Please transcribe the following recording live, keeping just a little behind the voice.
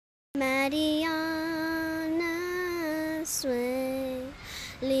Marianas way,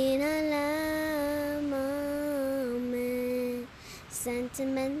 linalamo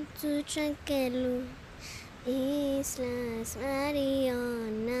sentimentu tranquilo, Islas Marianas.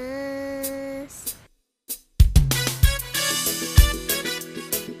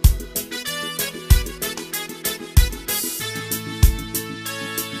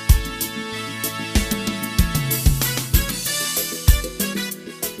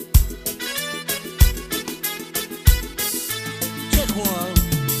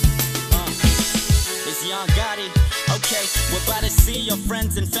 Okay, we're about to see your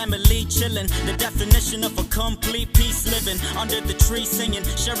friends and family chillin'. The definition of a complete peace living. Under the tree singing,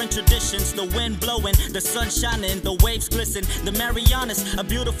 sharing traditions. The wind blowing, the sun shining, the waves glisten. The Marianas, a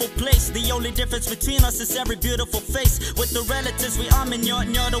beautiful place. The only difference between us is every beautiful face. With the relatives we arm and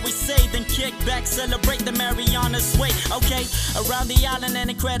yada we say. Then kick back, celebrate the Marianas way. Okay, around the island an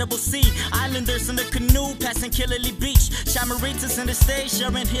incredible sea. Islanders in the canoe passing Killalea Beach. Chamaritas in the stage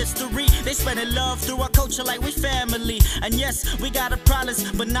sharing history. They spreading love through our culture like we family. And yes, we got a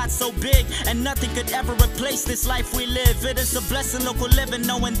problems, but not so big. And nothing could ever replace this life we live. It is a blessing, local living,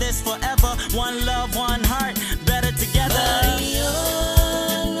 knowing this forever. One love, one heart, better together.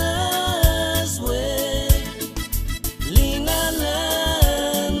 Marianas way,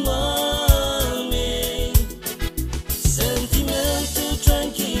 linalan mami, sentimento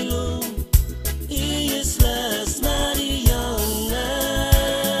tranquilo, Islas Marianas.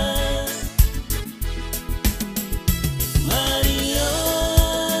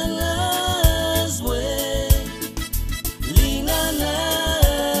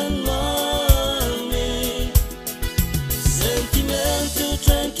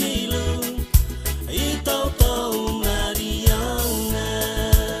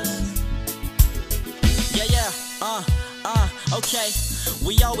 Okay,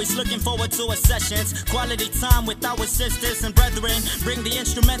 we always looking forward to our sessions. Quality time with our sisters and brethren. Bring the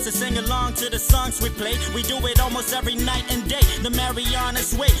instruments and sing along to the songs we play. We do it almost every night and day. The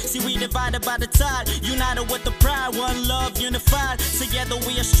Marianas way. See, we divided by the tide, united with the pride. One love, unified. Together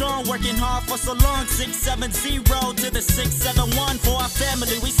we are strong, working hard for so long. 670 to the 671 for our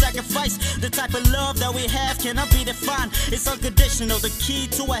family. We sacrifice the type of love that we have cannot be defined. It's unconditional, the key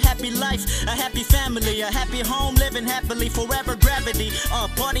to a happy life, a happy family, a happy home, living happily forever. Gravity,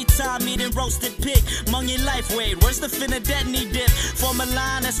 party time, eating roasted pig. Mungy life, wait, where's the finna that need dip? Form a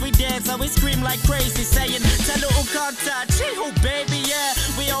line as we dance, and we scream like crazy, saying, Telo Ukanta, Chihu, baby, yeah.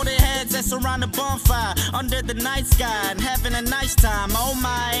 We hold our heads and surround the bonfire under the night sky and having a nice time. Oh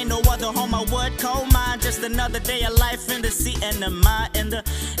my, ain't no other home I would call mine. Just another day of life in the sea and the my, in the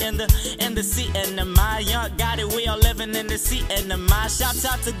sea and the my. Young got it, we all living in the sea and the my. Shouts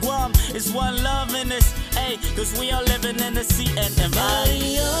out to Guam, it's one love in this, hey, cause we all living in the sea and the my.